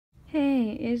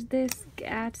Hey, is this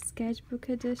at Sketchbook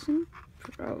edition?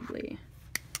 Probably.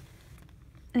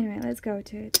 Anyway, let's go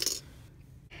to it.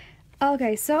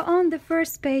 Okay, so on the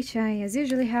first page I as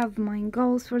usually have my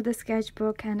goals for the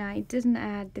sketchbook, and I didn't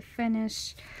add the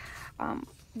finish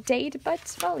date,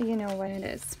 but well, you know what it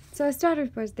is. So I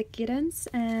started with the kittens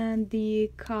and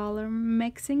the color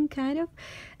mixing kind of,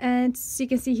 and you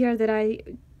can see here that I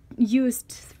used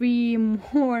three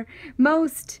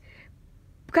most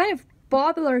kind of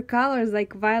popular colors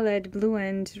like violet, blue,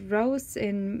 and rose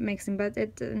in mixing, but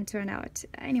it didn't turn out.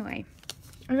 Anyway,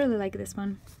 I really like this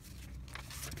one.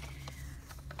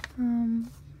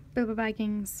 Paper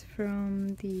baggings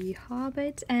from The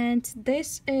Hobbit, and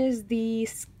this is the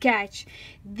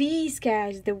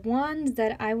ones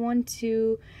that I want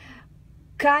to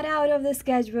cut out of the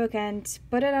sketchbook and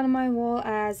put it on my wall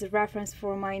as a reference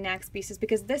for my next pieces,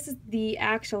 because this is the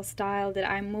actual style that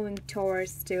I'm moving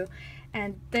towards to,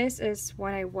 and this is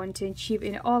what I want to achieve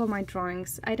in all of my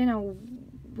drawings. I don't know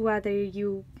whether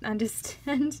you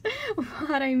understand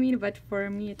what I mean, but for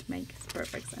me it makes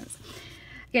perfect sense.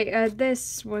 Okay,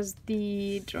 this was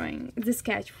the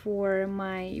sketch for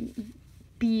my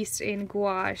piece in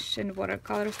gouache and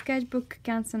watercolor sketchbook,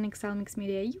 Canson XL Mixed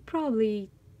Media. You probably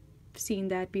seen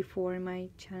that before in my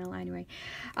channel anyway.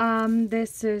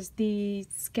 This is the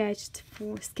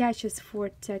sketches for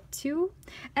tattoo,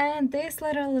 and this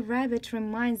little rabbit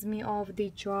reminds me of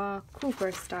the Jaw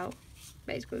Cooper style.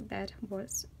 Basically that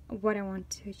was what I want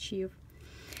to achieve.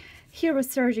 Here was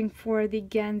searching for the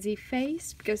Genzi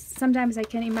face, because sometimes I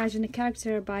can imagine a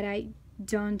character but I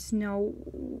don't know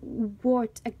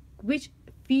which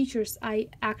features I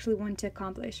actually want to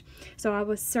accomplish. So I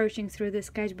was searching through the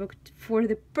sketchbook for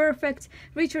the perfect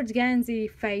Richard Genzi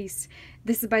face.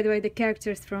 This is, by the way, the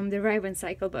characters from the Raven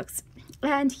Cycle books.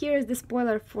 And here's the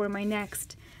spoiler for my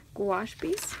next gouache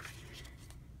piece.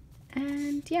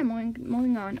 And yeah,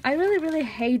 moving on. I really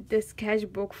hate this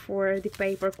sketchbook for the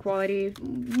paper quality.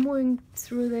 Moving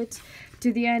through it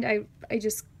to the end, I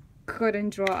just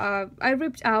couldn't draw. I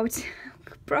ripped out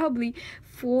probably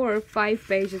 4 or 5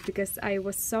 pages because I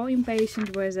was so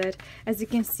impatient with it. As you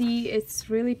can see, it's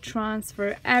really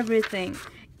transfer everything.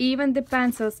 Even the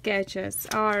pencil sketches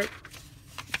are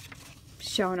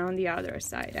shown on the other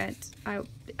side, and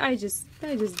I just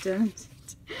didn't.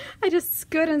 I just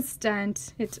couldn't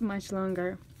stand it much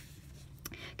longer.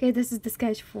 Okay, this is the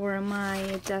sketch for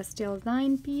my Dusty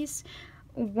 9 piece.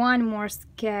 One more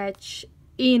sketch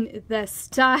in the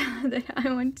style that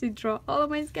I want to draw all of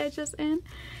my sketches in,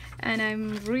 and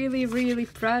I'm really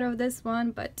proud of this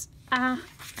one, but I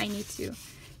need to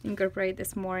incorporate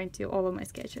this more into all of my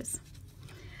sketches.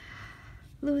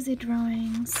 Lucy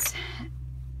drawings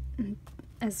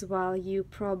as well. You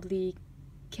probably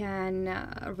can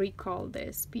recall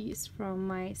this piece from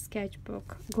my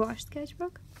sketchbook, gouache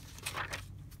sketchbook.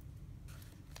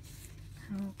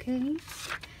 Okay,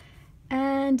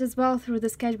 and as well through the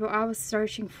sketchbook I was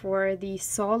searching for the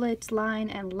solid line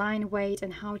and line weight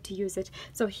and how to use it.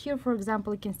 So here, for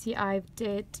example, you can see I've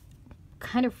did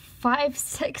kind of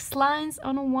 5-6 lines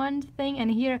on one thing, and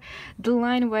here the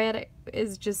line weight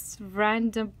is just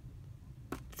random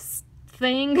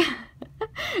thing.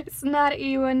 It's not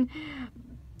even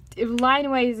line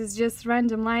ways, is just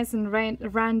random lines in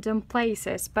random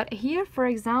places. But here, for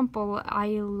example, I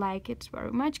like it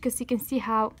very much because you can see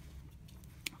how,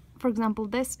 for example,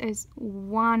 this is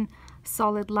one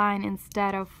solid line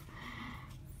instead of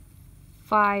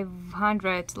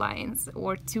 500 lines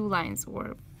or 2 lines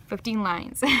or 15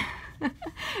 lines.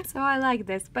 So I like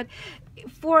this, but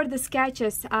for the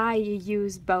sketches I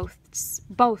use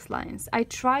both lines. I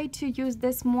try to use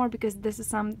this more because this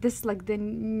is like the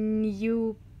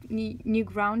new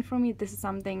ground for me. This is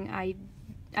something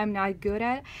I'm not good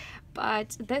at,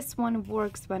 but this one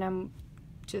works when I'm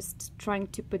just trying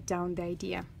to put down the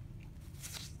idea.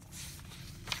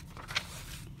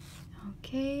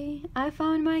 Okay, I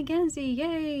found my Genzi,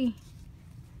 yay!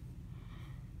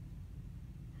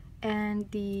 And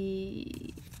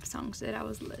the songs that I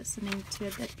was listening to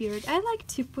at that period. I like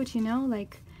to put, you know,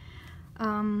 like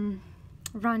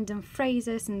random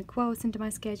phrases and quotes into my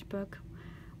sketchbook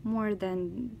more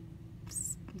than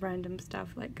random stuff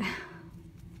like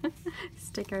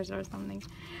stickers or something.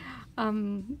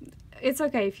 It's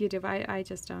okay if you do, I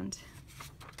just don't.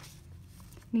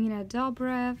 Nina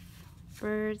Dobrev,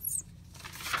 birds,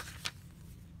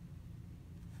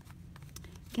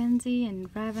 Genzi and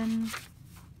Raven.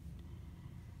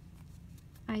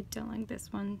 I don't like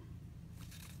this one.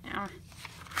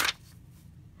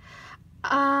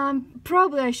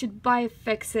 Probably I should buy a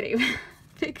fixative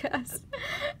because,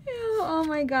 oh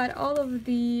my god, all of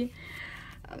the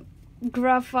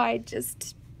graphite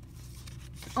just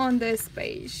on this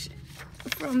page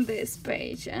from this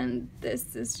page, and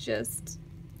this is just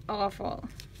awful.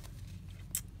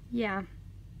 Yeah,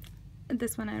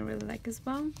 this one I really like as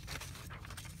well.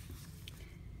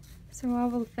 So I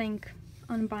will think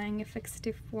on buying a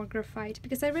fixative for graphite,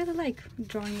 because I really like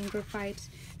drawing in graphite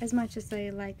as much as I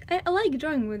like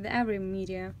drawing with every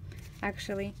media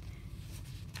actually.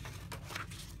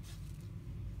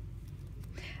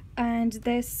 And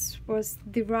this was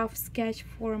the rough sketch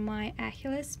for my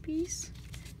Achilles piece.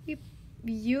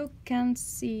 You can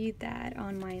see that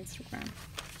on my Instagram.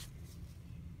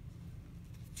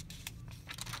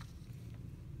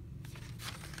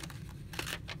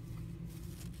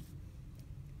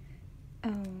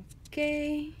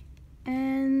 Okay,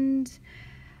 and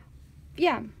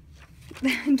yeah,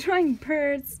 drawing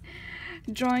birds,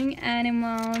 drawing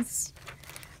animals.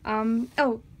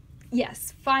 Oh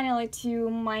yes, finally to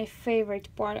my favorite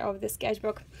part of the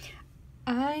sketchbook.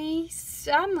 I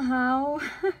somehow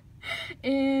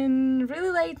in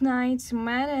really late night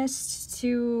managed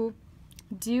to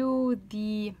do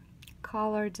the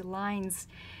colored lines.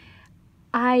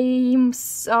 I'm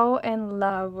so in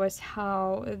love with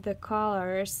how the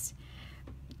colors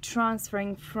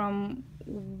transferring from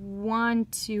one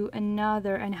to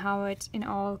another and how it in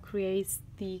all creates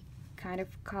the kind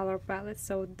of color palette.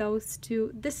 So those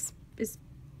two, this is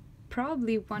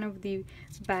probably one of the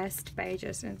best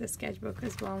pages in the sketchbook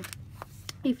as well,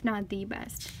 if not the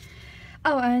best.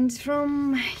 Oh, and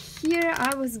from here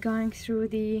I was going through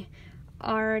the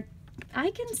art.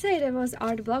 I can say it was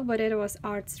art block, but it was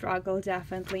art struggle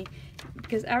definitely,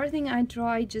 because everything I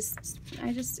draw, it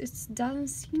doesn't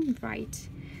seem right.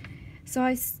 So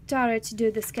I started to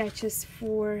do the sketches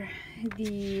for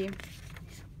the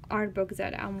art book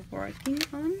that I'm working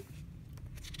on.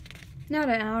 Not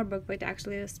an art book, but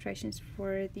actually illustrations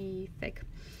for the fic.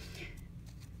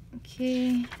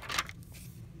 Okay.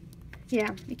 Yeah,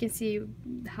 you can see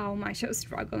how much I was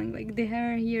struggling. Like the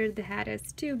hair here, the head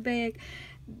is too big,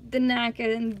 the neck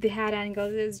and the head angle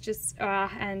is just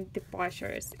and the posture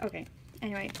is okay.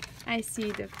 Anyway, I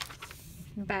see the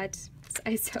bad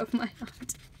sides of my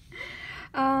art.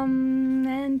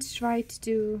 And try to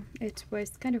do it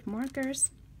with kind of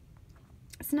markers.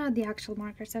 It's not the actual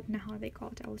markers, I don't know how they call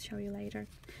it, I will show you later.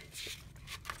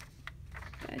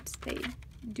 But they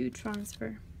do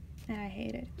transfer, and I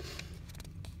hate it.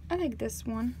 I like this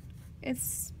one.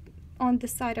 It's on the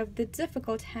side of the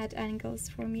difficult head angles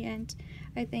for me, and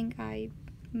I think I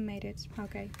made it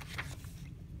okay.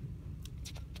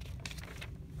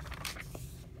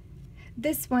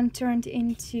 This one turned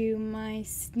into my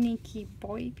sneaky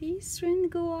boy piece in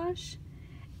gouache,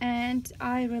 and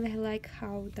I really like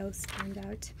how those turned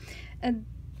out.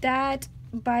 That,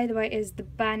 by the way, is the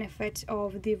benefit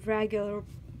of the regular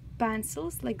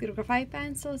pencils, like the graphite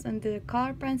pencils and the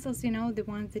color pencils, you know, the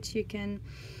ones that you can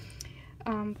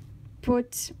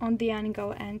put on the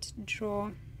angle and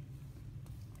draw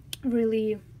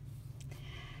really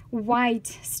wide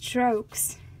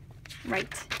strokes,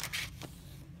 right?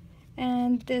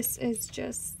 And this is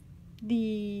just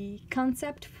the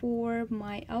concept for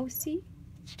my OC.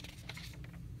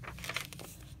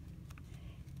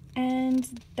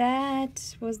 And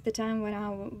that was the time when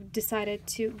I decided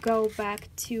to go back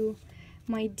to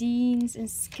my Deans and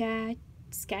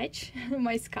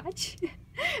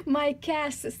my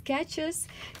cast sketches,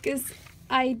 because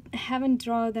I haven't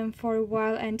drawn them for a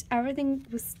while and everything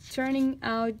was turning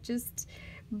out just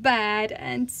bad,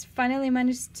 and finally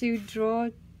managed to draw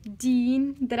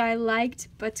Dean that I liked,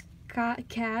 but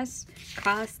cast,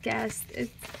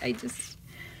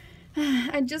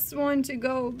 I just want to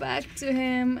go back to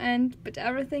him, but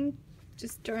everything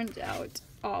just turned out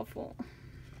awful.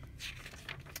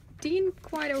 Dean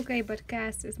quite okay, but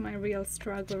Cass is my real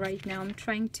struggle right now. I'm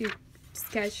trying to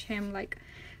sketch him like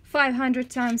 500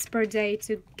 times per day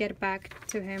to get back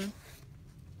to him.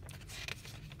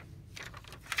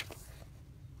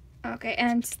 Okay,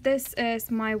 and this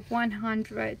is my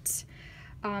 100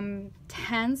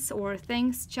 hands or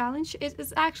things challenge. It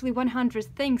is actually 100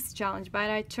 things challenge, but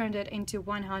I turned it into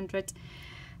 100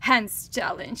 hands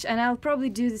challenge, and I'll probably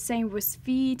do the same with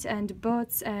feet and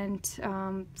boots and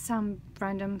some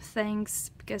random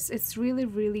things, because it's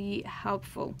really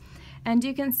helpful. And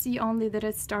you can see only that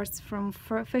it starts from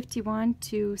 51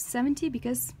 to 70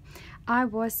 because I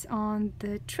was on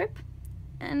the trip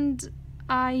and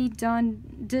I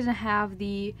didn't have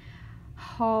the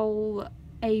whole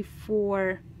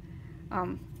A4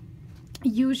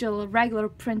 usual regular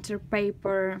printer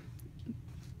paper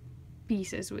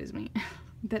pieces with me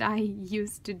that I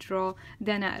used to draw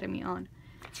the anatomy on.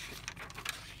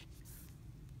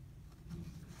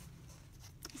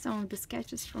 Some of the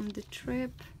sketches from the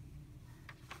trip.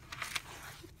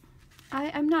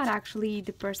 I'm not actually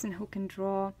the person who can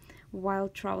draw while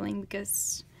traveling,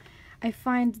 because I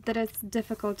find that it's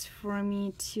difficult for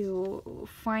me to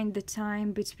find the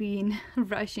time between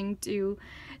rushing to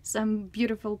some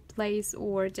beautiful place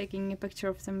or taking a picture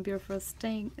of some beautiful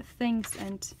things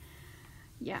and,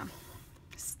 yeah,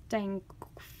 staying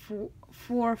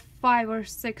for 5 or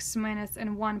 6 minutes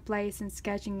in one place and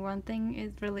sketching one thing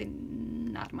is really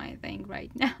not my thing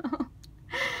right now.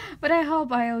 But I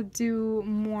hope I'll do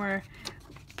more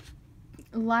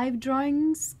live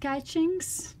drawing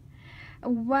sketchings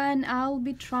when I'll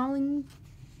be traveling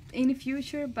in the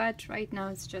future, but right now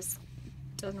it's just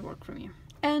doesn't work for me.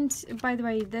 And by the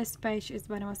way, this page is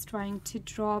when I was trying to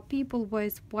draw people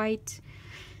with white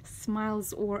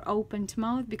smiles or opened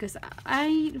mouth, because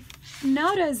I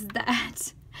noticed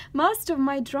that most of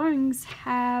my drawings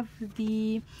have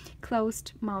the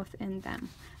closed mouth in them,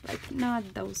 like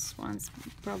not those ones,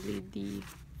 probably the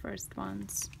first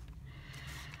ones.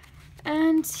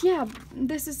 And yeah,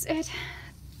 this is it.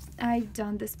 I've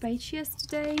done this page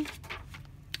yesterday,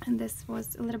 and this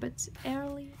was a little bit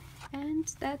early,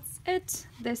 and that's it.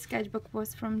 This sketchbook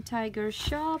was from Tiger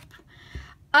Shop.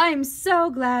 I'm so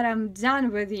glad I'm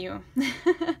done with you.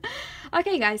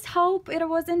 Okay guys, hope it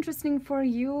was interesting for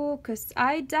you, because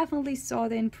I definitely saw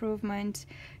the improvement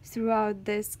throughout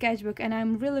this sketchbook, and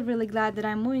I'm really glad that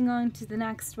I'm moving on to the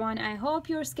next one. I hope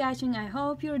you're sketching, I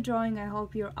hope you're drawing, I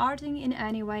hope you're arting in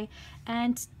any way,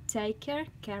 and take care,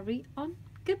 carry on,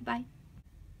 goodbye.